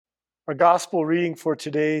Our gospel reading for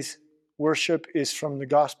today's worship is from the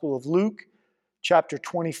Gospel of Luke, chapter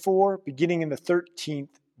 24, beginning in the 13th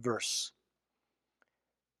verse.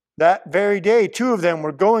 That very day, two of them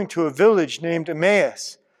were going to a village named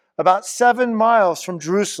Emmaus, about 7 miles from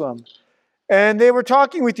Jerusalem. And they were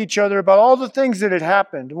talking with each other about all the things that had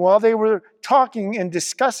happened. And while they were talking and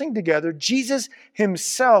discussing together, Jesus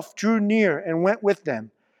himself drew near and went with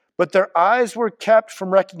them. But their eyes were kept from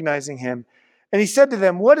recognizing him. And he said to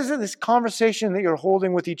them, "What is this conversation that you're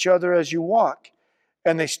holding with each other as you walk?"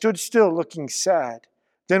 And they stood still, looking sad.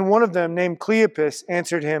 Then one of them, named Cleopas,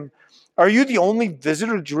 answered him, "Are you the only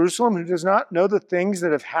visitor to Jerusalem who does not know the things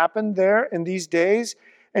that have happened there in these days?"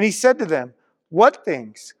 And he said to them, "What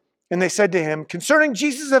things?" And they said to him, "Concerning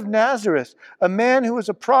Jesus of Nazareth, a man who was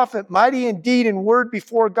a prophet, mighty in deed and word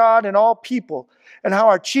before God and all people, and how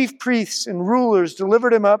our chief priests and rulers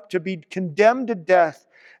delivered him up to be condemned to death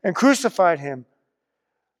and crucified him.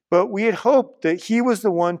 But we had hoped that he was the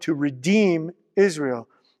one to redeem Israel.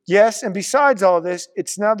 Yes, and besides all this,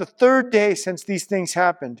 it's now the third day since these things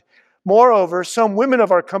happened. Moreover, some women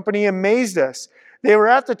of our company amazed us. They were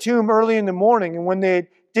at the tomb early in the morning, and when they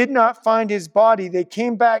did not find his body, they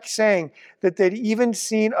came back saying that they'd even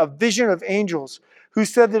seen a vision of angels who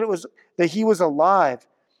said that he was alive.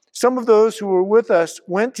 Some of those who were with us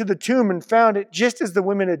went to the tomb and found it just as the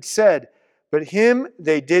women had said, but him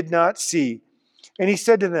they did not see." And he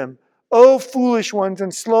said to them, "O foolish ones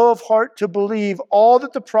and slow of heart to believe all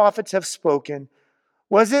that the prophets have spoken.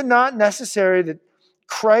 Was it not necessary that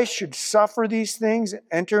Christ should suffer these things and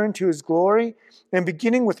enter into his glory?" And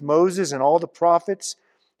beginning with Moses and all the prophets,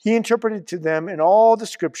 he interpreted to them in all the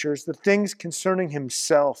scriptures the things concerning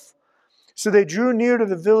himself. So they drew near to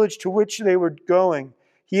the village to which they were going.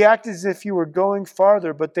 He acted as if he were going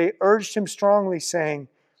farther, but they urged him strongly, saying,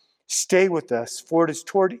 "Stay with us, for it is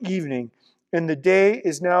toward evening, and the day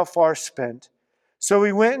is now far spent." So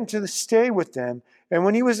he went into the stay with them, and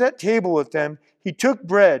when he was at table with them, he took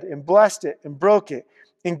bread and blessed it and broke it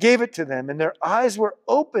and gave it to them, and their eyes were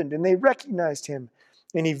opened, and they recognized him,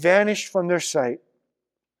 and he vanished from their sight.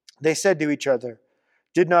 They said to each other,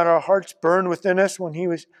 "Did not our hearts burn within us when he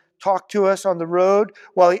was talked to us on the road,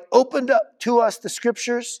 while he opened up to us the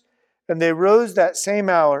scriptures?" And they rose that same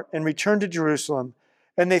hour and returned to Jerusalem.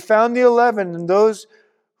 And they found the 11 and those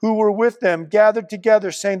who were with them gathered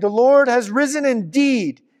together, saying, "The Lord has risen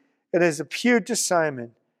indeed and has appeared to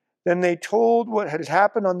Simon." Then they told what had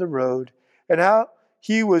happened on the road and how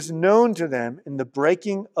he was known to them in the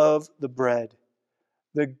breaking of the bread.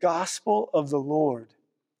 The gospel of the Lord.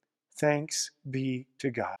 Thanks be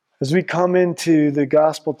to God. As we come into the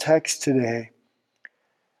gospel text today,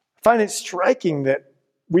 I find it striking that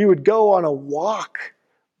we would go on a walk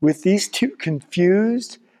with these two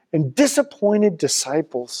confused and disappointed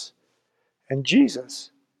disciples and Jesus.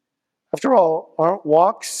 After all, aren't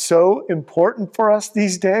walks so important for us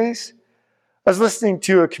these days? I was listening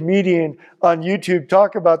to a comedian on YouTube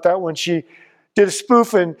talk about that when she did a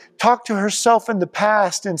spoof and talked to herself in the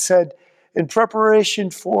past and said, in preparation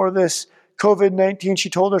for this COVID-19, she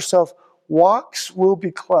told herself, walks will be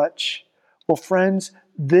clutch. Well, friends,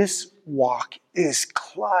 this walk is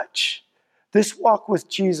clutch. This walk with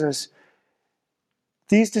Jesus,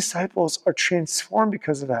 these disciples are transformed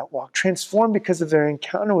because of that walk, transformed because of their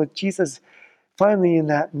encounter with Jesus finally in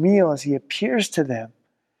that meal as he appears to them.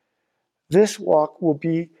 This walk will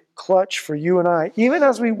be clutch for you and I, even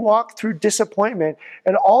as we walk through disappointment.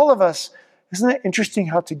 And all of us, isn't it interesting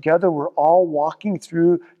how together we're all walking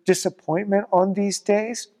through disappointment on these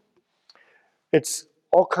days? It's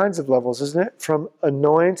all kinds of levels, isn't it? From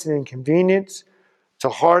annoyance and inconvenience to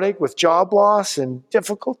heartache with job loss and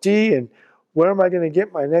difficulty and where am I going to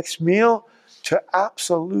get my next meal, to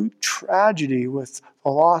absolute tragedy with the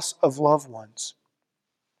loss of loved ones.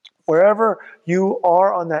 Wherever you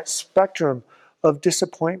are on that spectrum of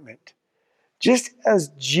disappointment, just as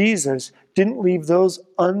Jesus didn't leave those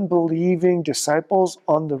unbelieving disciples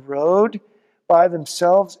on the road by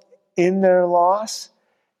themselves in their loss,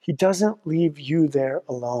 he doesn't leave you there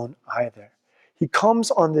alone either. He comes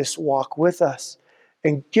on this walk with us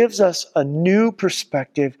and gives us a new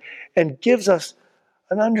perspective and gives us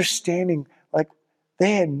an understanding like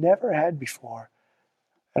they had never had before.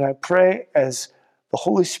 And I pray as the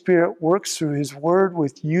Holy Spirit works through his word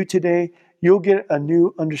with you today, you'll get a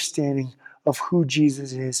new understanding of who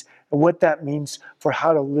Jesus is and what that means for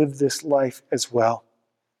how to live this life as well.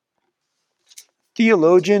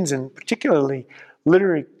 Theologians and particularly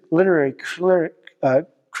literary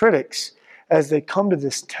critics, as they come to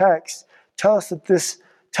this text, tell us that this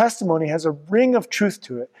testimony has a ring of truth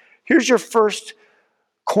to it. Here's your first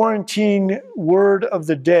quarantine word of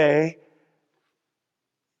the day.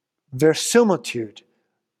 verisimilitude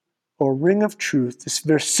or ring of truth, this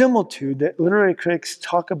verisimilitude that literary critics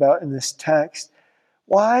talk about in this text.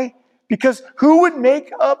 Why? Because who would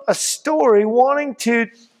make up a story wanting to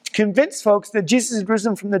convince folks that Jesus had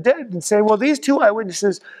risen from the dead and say, well, these two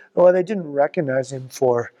eyewitnesses, well, they didn't recognize him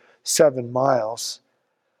for 7 miles.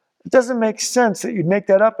 It doesn't make sense that you'd make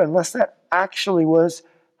that up unless that actually was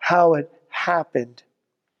how it happened.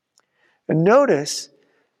 And notice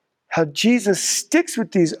how Jesus sticks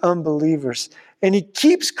with these unbelievers and he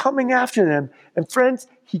keeps coming after them. And friends,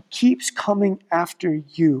 he keeps coming after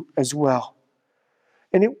you as well.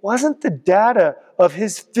 And it wasn't the data of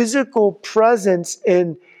his physical presence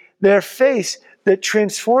in their face that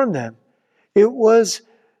transformed them. It was,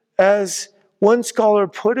 as one scholar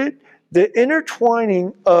put it, the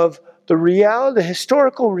intertwining of the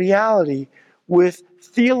historical reality with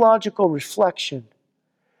theological reflection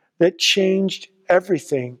that changed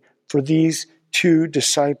everything for these two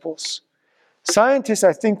disciples. Scientists,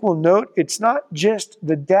 I think, will note it's not just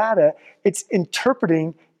the data, it's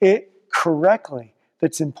interpreting it correctly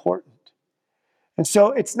that's important. And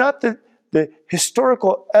so it's not that the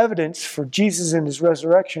historical evidence for Jesus and his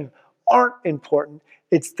resurrection aren't important.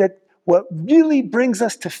 It's that what really brings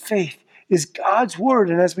us to faith is God's word.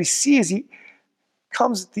 And as we see as he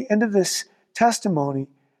comes at the end of this testimony,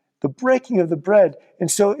 the breaking of the bread. And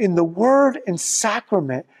so in the word and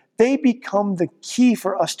sacrament, they become the key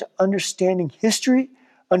for us to understanding history,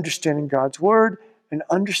 understanding God's word, and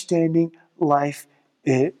understanding life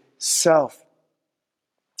itself.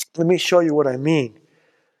 Let me show you what I mean.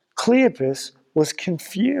 Cleopas was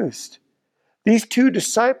confused. These two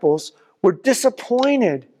disciples were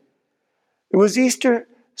disappointed. It was Easter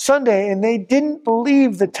Sunday, and they didn't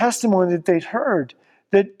believe the testimony that they'd heard,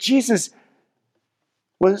 that Jesus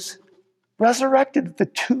was resurrected, that the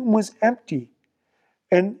tomb was empty.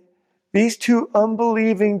 And these two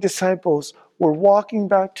unbelieving disciples were walking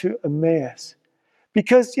back to Emmaus.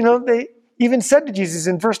 Because, they even said to Jesus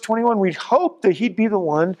in verse 21, we'd hope that he'd be the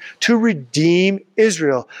one to redeem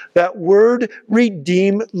Israel. That word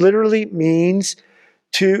redeem literally means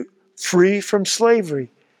to free from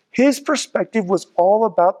slavery. His perspective was all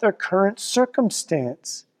about their current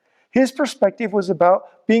circumstance. His perspective was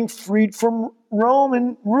about being freed from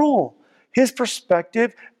Roman rule. His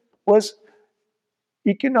perspective was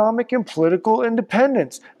economic and political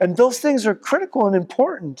independence. And those things are critical and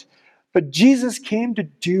important. But Jesus came to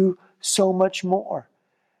do so much more.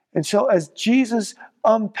 And so as Jesus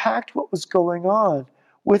unpacked what was going on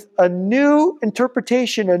with a new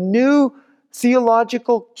interpretation, a new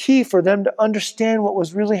theological key for them to understand what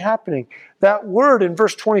was really happening. That word in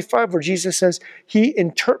verse 25 where Jesus says he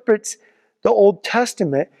interprets the Old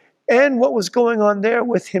Testament and what was going on there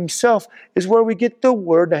with himself is where we get the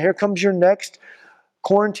word. Now here comes your next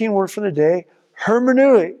quarantine word for the day,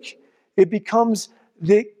 hermeneutic. It becomes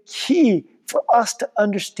the key for us to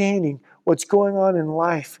understanding what's going on in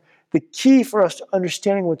life, the key for us to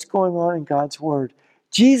understanding what's going on in God's word.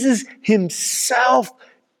 Jesus himself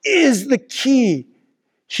is the key.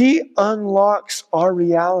 He unlocks our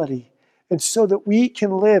reality. And so that we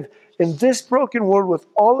can live in this broken world with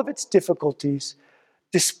all of its difficulties,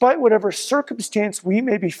 despite whatever circumstance we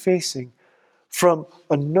may be facing, from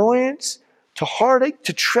annoyance to heartache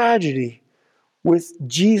to tragedy, with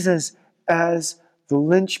Jesus as the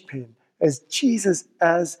linchpin, as Jesus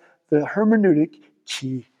as the hermeneutic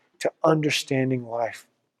key to understanding life,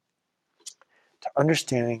 to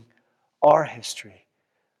understanding our history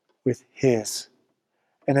with his.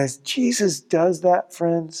 And as Jesus does that,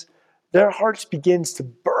 friends, their hearts begins to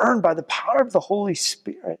burn by the power of the Holy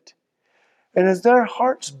Spirit. And as their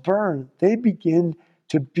hearts burn, they begin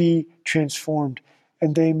to be transformed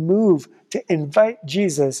and they move to invite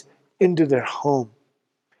Jesus into their home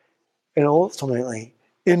and ultimately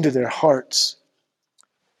into their hearts.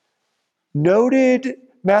 Noted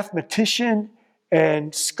mathematician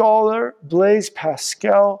and scholar Blaise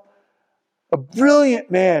Pascal, a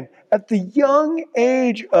brilliant man, at the young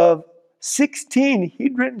age of 16,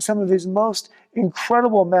 he'd written some of his most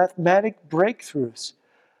incredible mathematic breakthroughs.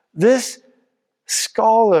 This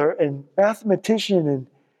scholar and mathematician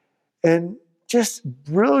and just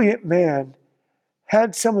brilliant man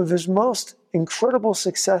had some of his most incredible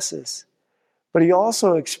successes, but he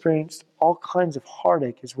also experienced all kinds of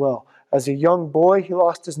heartache as well. As a young boy, he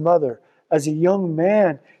lost his mother. As a young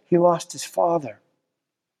man, he lost his father.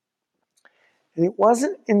 And it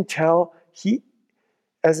wasn't until he,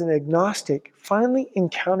 as an agnostic, finally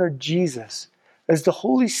encountered Jesus, as the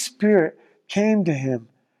Holy Spirit came to him,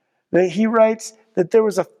 that he writes that there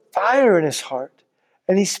was a fire in his heart.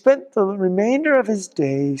 And he spent the remainder of his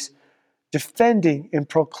days defending and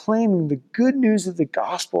proclaiming the good news of the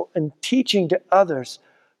gospel and teaching to others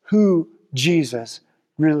who Jesus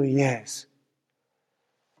really is.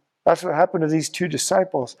 That's what happened to these two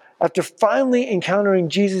disciples. After finally encountering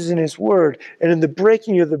Jesus in his word and in the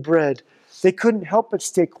breaking of the bread, they couldn't help but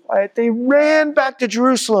stay quiet. They ran back to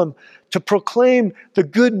Jerusalem to proclaim the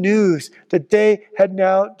good news that they had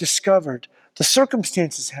now discovered. The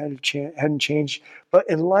circumstances hadn't changed, but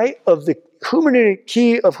in light of the hermeneutic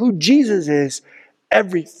key of who Jesus is,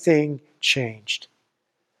 everything changed.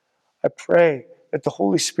 I pray that the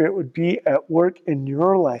Holy Spirit would be at work in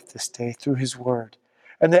your life this day through his word.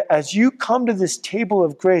 And that as you come to this table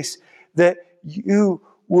of grace, that you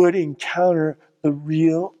would encounter the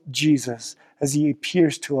real Jesus as he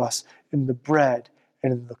appears to us in the bread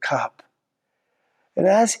and in the cup. And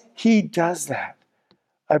as he does that,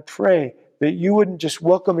 I pray that you wouldn't just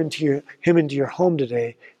welcome him into your home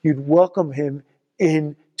today, you'd welcome him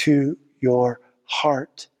into your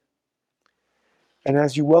heart. And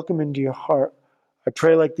as you welcome into your heart, I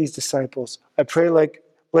pray like these disciples, I pray like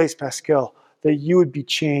Blaise Pascal, that you would be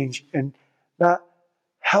changed and not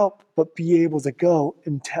help but be able to go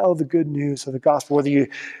and tell the good news of the gospel, whether you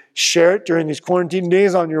share it during these quarantine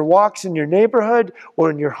days on your walks in your neighborhood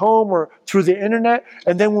or in your home or through the internet,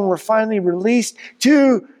 and then when we're finally released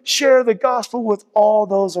to share the gospel with all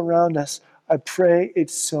those around us. I pray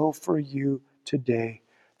it's so for you today,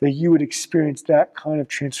 that you would experience that kind of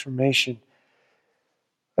transformation.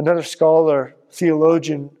 Another scholar,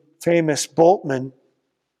 theologian, famous Bultmann,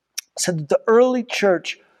 said that the early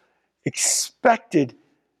church expected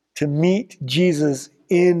to meet Jesus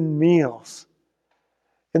in meals.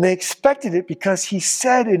 And they expected it because he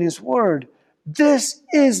said in his word, "This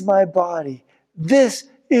is my body. This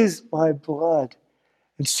is my blood."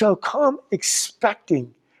 And so come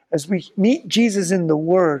expecting, as we meet Jesus in the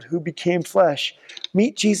word who became flesh,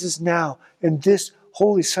 meet Jesus now in this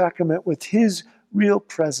holy sacrament with his real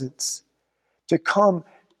presence, to come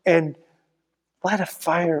and light a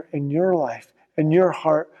fire in your life and your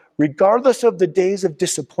heart, regardless of the days of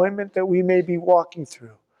disappointment that we may be walking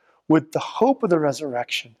through, with the hope of the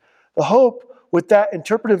resurrection, the hope with that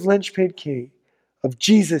interpretive linchpin key of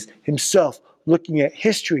Jesus himself looking at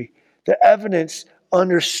history, the evidence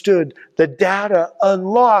understood, the data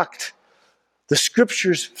unlocked, the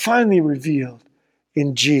scriptures finally revealed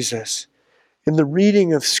in Jesus. In the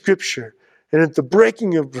reading of scripture and at the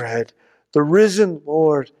breaking of bread, the risen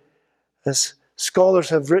Lord, as scholars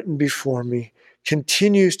have written before me,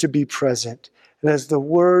 continues to be present. And as the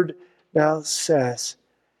word now says,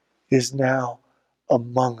 is now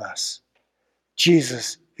among us.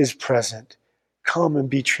 Jesus is present. Come and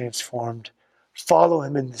be transformed. Follow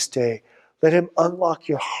him in this day. Let him unlock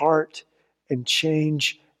your heart and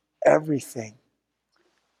change everything.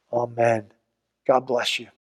 Amen. God bless you.